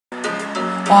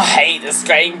I hate this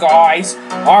game, guys.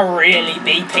 I really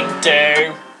beeping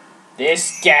do.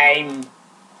 This game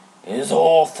is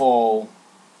awful.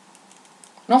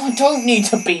 No, I don't need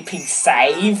to beeping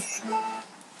save.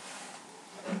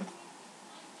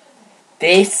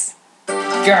 This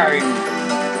game,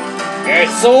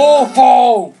 it's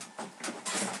awful.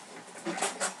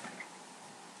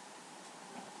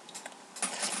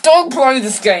 Don't play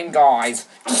this game, guys.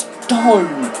 Just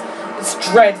don't. It's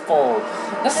dreadful.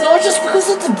 That's not just because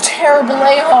of the terrible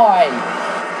AI.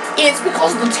 It's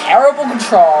because of the terrible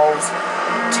controls,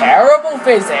 terrible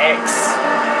physics,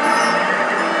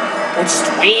 or just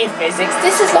weird physics.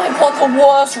 This is like one of the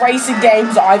worst racing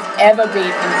games I've ever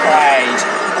played.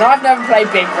 And I've never played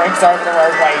Big Rigs Over the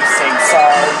Road Racing, so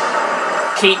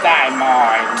keep that in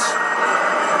mind.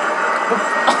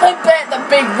 But I bet that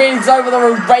Big Rigs Over the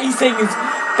Road Racing is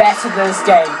better than this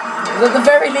game. At the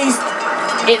very least,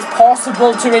 it's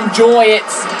possible to enjoy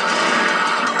its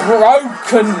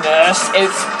brokenness,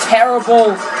 its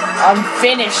terrible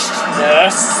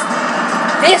unfinishedness.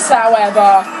 This,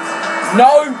 however,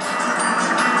 nope.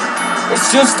 It's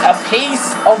just a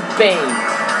piece of being.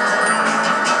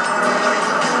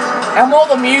 And while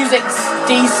the music's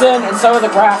decent and so are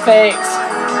the graphics,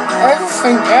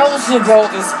 everything else about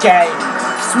this game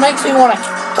just makes me want to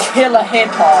kill a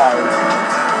hippo.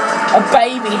 A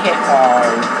baby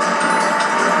hippo.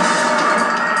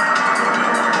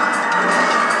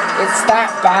 It's that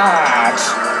bad.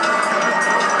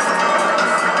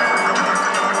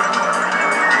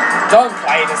 Don't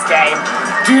play this game.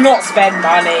 Do not spend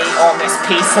money on this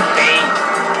piece of meat.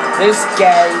 This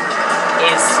game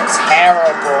is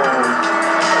terrible.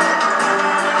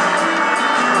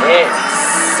 It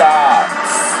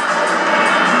sucks.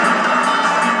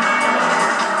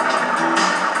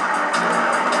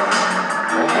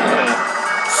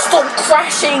 Stop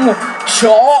crashing,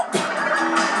 Chop!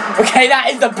 Okay, that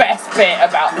is the best bit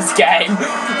about this game.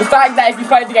 The fact that if you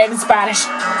play the game in Spanish,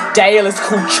 Dale is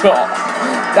called Chop.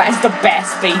 That is the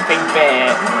best beeping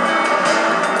bit.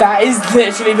 That is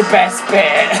literally the best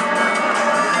bit.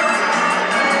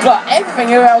 But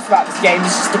everything else about this game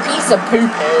is just a piece of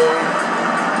poo-poo.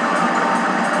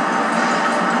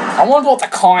 I wonder what the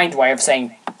kind way of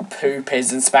saying poop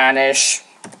is in Spanish.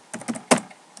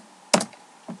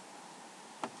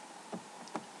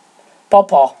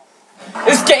 Papa.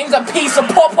 This game's a piece of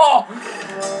papa!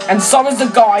 And so is the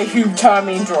guy who turned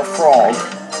me into a frog.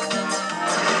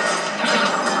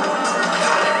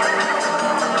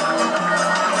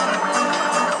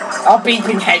 I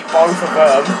beeping hate both of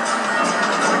them.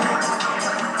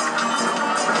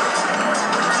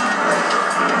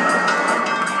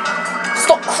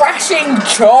 Stop crashing,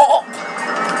 Chop!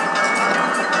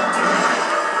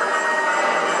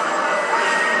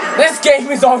 This game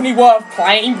is only worth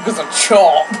playing because of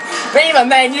Chop. But even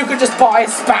then, you could just buy a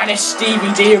Spanish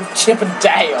DVD of Chip and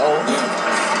Dale.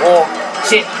 Or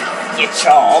Chip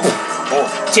E-Chop. Or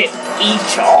Chip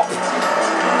E-Chop.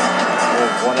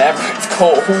 Or whatever it's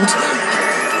called.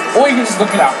 Or you can just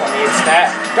look it up on the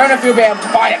internet. Don't know if you'll be able to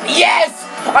find it. Yes!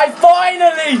 I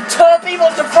finally turned people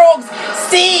into frogs!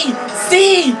 See!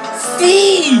 See!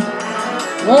 See!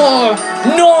 Oh,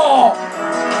 no!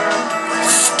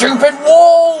 Stupid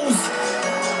walls!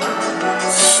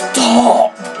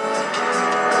 Stop!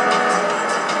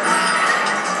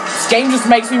 This game just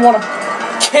makes me want to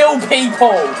kill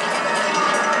people!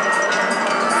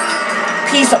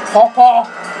 Piece of papa!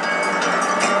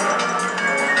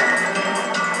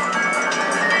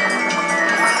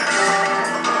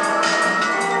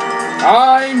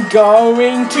 I'm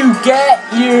going to get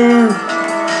you!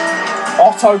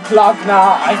 Otto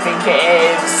Plugner, I think it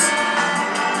is.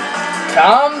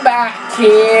 Come back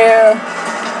here!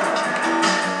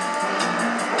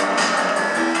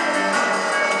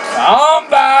 Come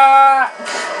back!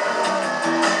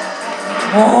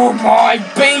 Oh my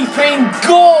beeping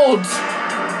god!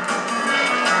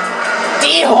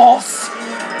 Dios!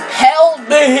 Help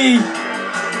me!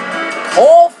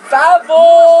 Por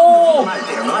favor!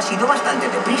 Pero no ha sido bastante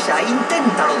deprisa.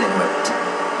 Inténtalo de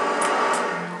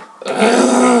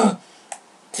nuevo.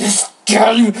 This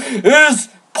game is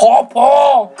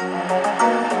Papa!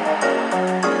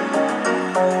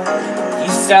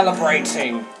 He's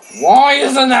celebrating. Why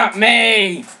isn't that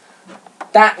me?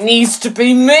 That needs to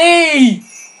be me!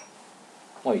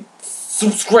 Wait,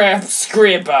 subscriber.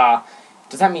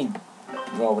 Does that mean...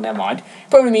 well, never mind.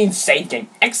 Probably means save game.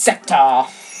 Acceptor.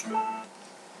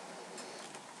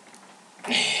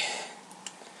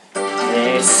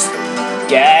 This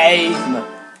game.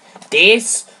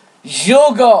 This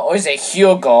sugar, or is it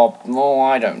sugar? Oh,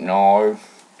 I don't know.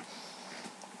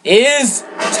 Is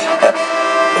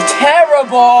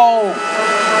terrible.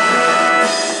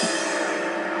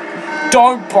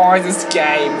 don't buy this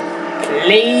game.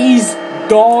 Please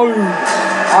don't.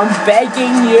 I'm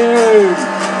begging you.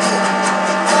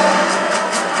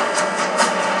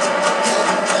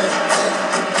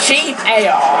 Cheap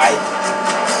AI.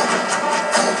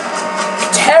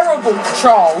 Terrible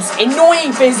controls.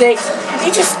 Annoying physics.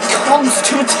 It just comes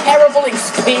to a terrible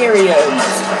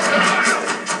experience.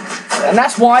 And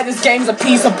that's why this game's a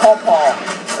piece of pop-pop.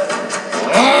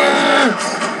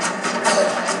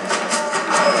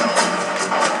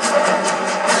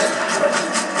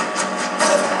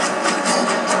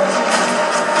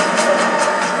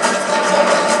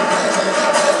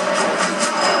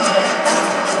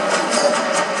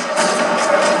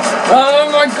 Oh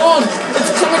my god,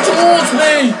 it's coming towards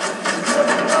me!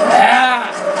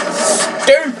 Ah,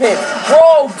 stupid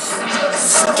frogs!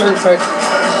 Stupid!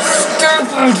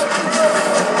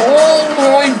 Oh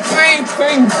my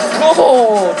beeping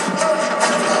god!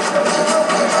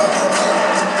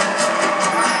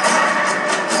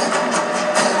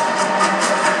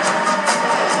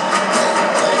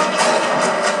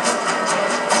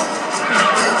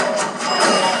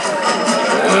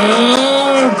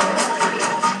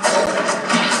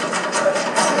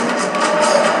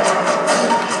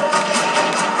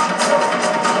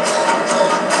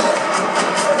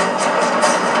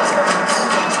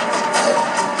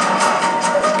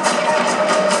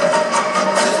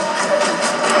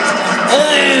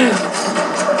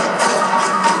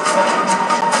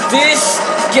 This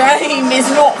game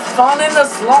is not fun in the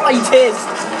slightest.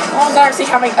 I was actually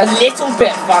having a little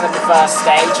bit of fun in the first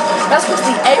stage. That's because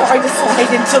the AI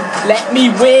decided to let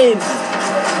me win.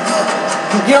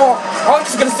 You know what? I'm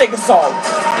just gonna sing a song.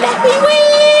 Let me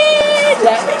win!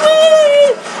 Let me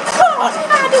win! Can't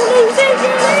handle losing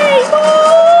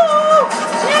anymore!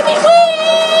 Let me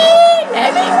win!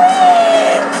 Let me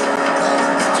win!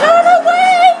 Turn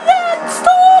away and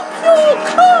stop your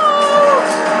car!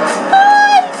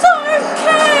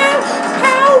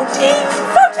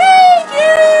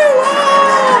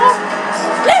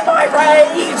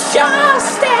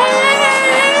 Just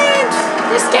stand!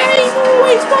 This game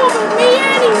always bothered me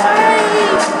anyway!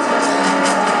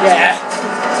 Yeah,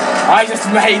 I just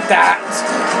made that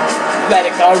Let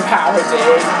It Go parody.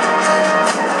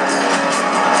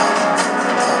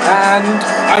 And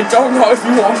I don't know if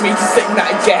you want me to sing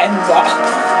that again, but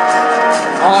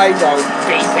I don't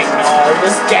beeping know.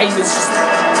 This game is just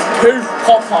too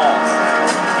pop-off.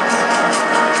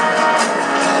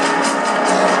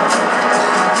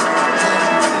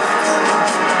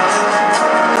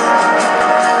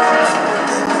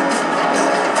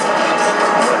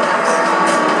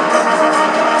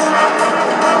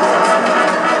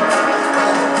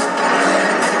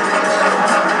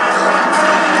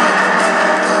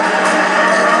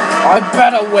 I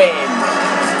better win.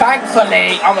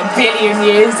 Thankfully, I'm a billion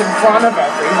years in front of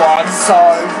everyone, so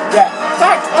yeah. In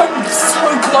fact, I'm so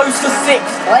close to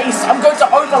 6th place. I'm going to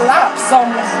overlap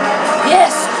someone.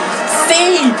 Yes.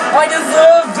 See, I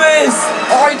deserve this.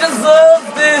 I deserve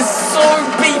this so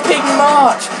beeping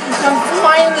much. And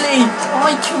finally,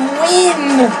 I can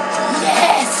win.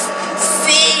 Yes.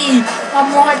 See,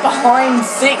 I'm right behind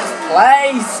 6th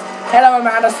place. Hello,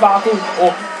 Amanda Sparkle,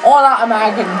 or hola,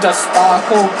 Amanda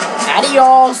Sparkle.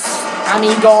 Adios,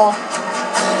 amigo.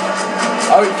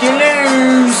 Hope you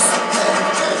lose.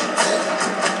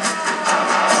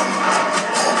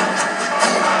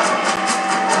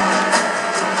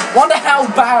 Wonder how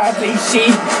badly she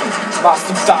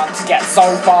must have done to get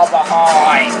so far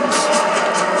behind.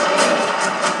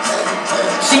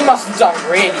 She must have done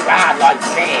really bad like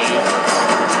me.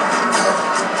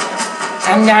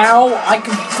 And now I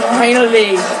can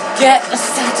finally get the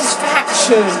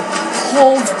satisfaction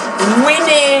of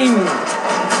winning!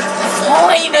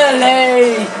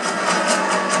 Finally!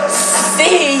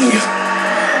 See!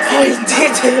 I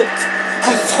did it! I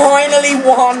finally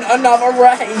won another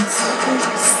race!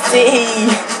 See!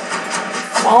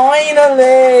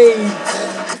 Finally!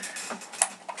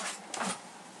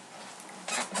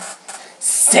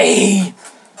 See!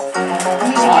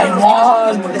 I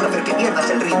won!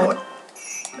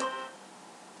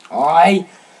 I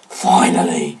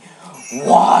finally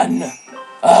won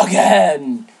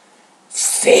again.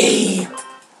 See?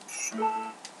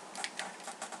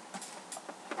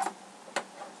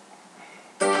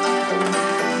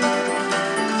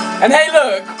 And hey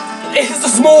look, it's the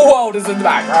Small World is in the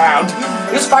background.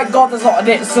 Just thank God there's not an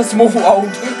It's a Small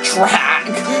World track.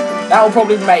 That will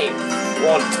probably make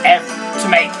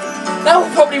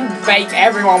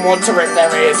everyone want to rip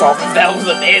their ears off if there was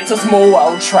an It's a Small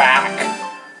World track.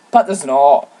 But there's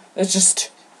not. There's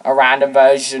just a random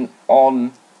version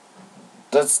on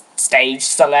the stage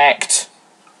select.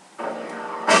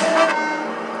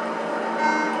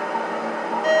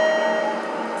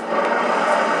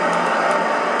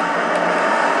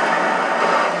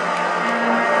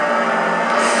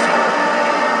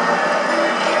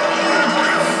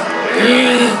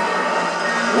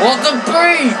 What the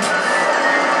beep?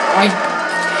 I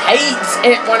hate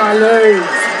it when I lose.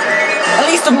 At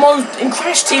least in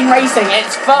Crash Team Racing,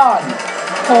 it's fun.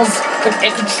 Because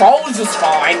it controls just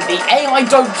fine. The AI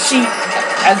don't cheat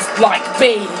as like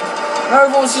beep.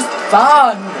 No, it's just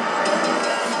fun.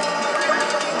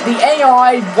 The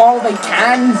AI, while they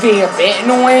can be a bit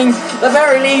annoying, at the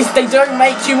very least they don't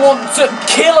make you want to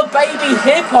kill a baby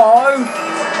hippo.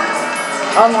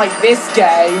 Unlike this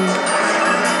game.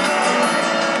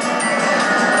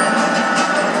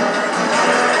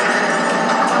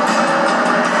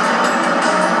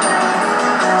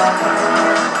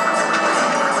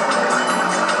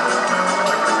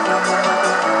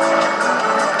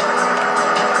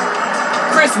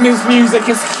 Christmas music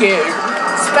is cute,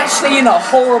 especially in a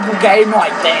horrible game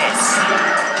like this.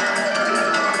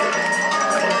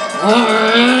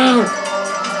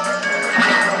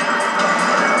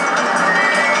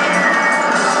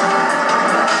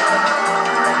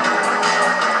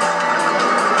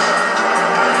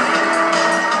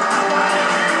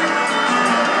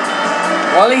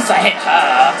 Well, at least I hit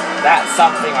her. That's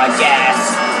something, I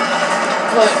guess.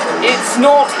 But it's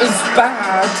not as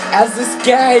bad as this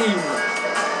game.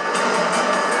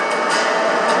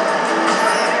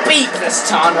 Beep this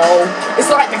tunnel. It's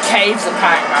like the caves of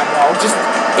Pac-Man world. Just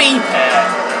beep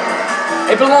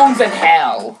it. It belongs in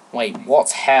hell. Wait,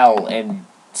 what's hell in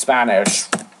Spanish?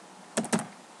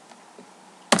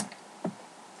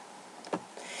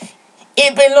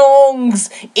 It belongs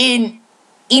in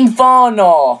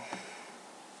Inferno.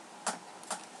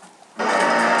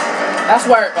 That's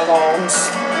where it belongs.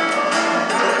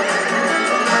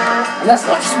 And that's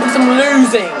not just because I'm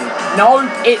losing. No,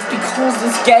 it's because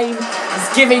this game is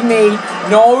giving me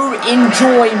no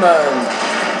enjoyment.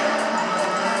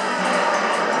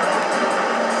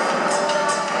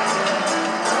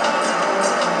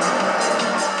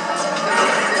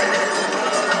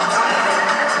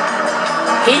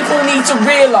 People need to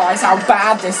realise how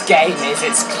bad this game is.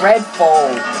 It's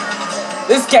dreadful.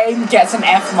 This game gets an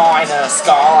F-,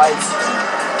 guys.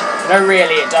 No,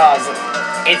 really, it does.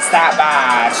 It's that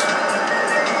bad.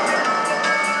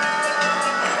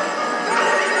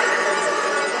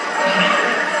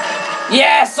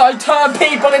 Yes, I turn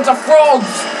people into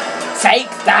frogs! Take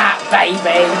that,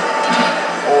 baby!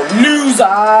 Or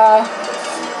loser!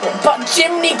 But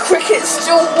Jiminy Cricket's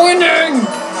still winning!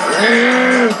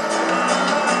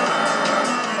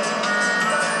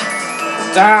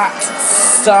 That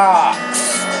sucks.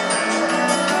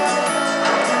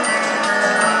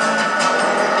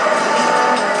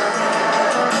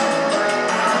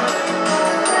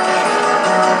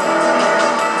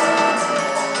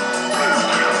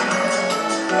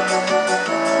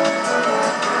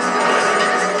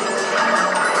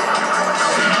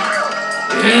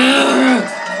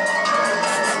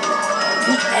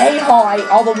 AI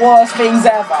are the worst things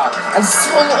ever, and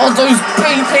so are those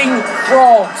beeping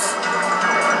frogs.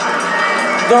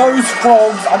 Those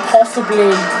frogs are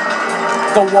possibly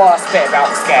the worst bit about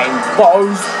this game.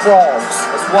 Those frogs,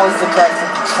 as well as the dreadful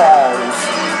controls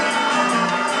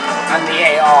and the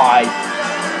AI.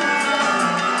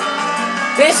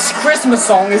 This Christmas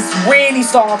song is really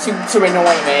starting to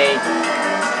annoy me.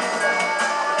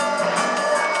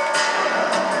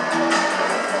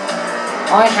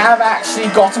 I have actually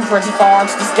gotten pretty far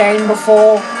into this game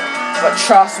before, but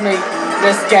trust me,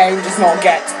 this game does not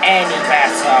get any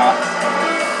better.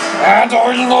 And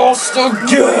I lost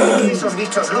again! Esos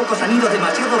bichos locos han ido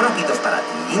demasiado rápidos para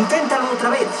ti. Inténtalo otra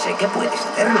vez, sé que puedes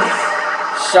hacerlo.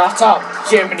 Shut up,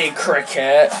 Jiminy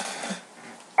Cricket.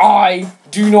 I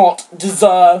do not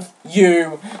deserve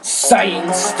you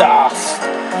saying stuff.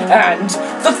 And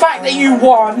the fact that you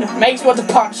won makes me want to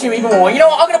punch you even more. You know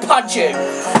what? I'm gonna punch you.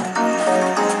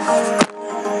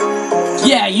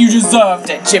 Yeah, you deserved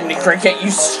it, Jiminy Cricket, you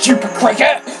stupid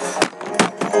cricket.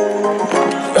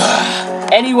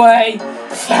 Anyway,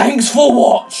 thanks for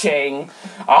watching.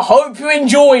 I hope you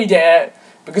enjoyed it,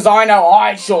 because I know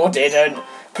I sure didn't.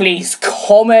 Please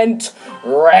comment,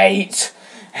 rate,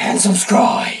 and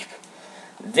subscribe.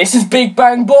 This is Big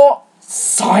Bang Bot,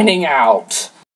 signing out.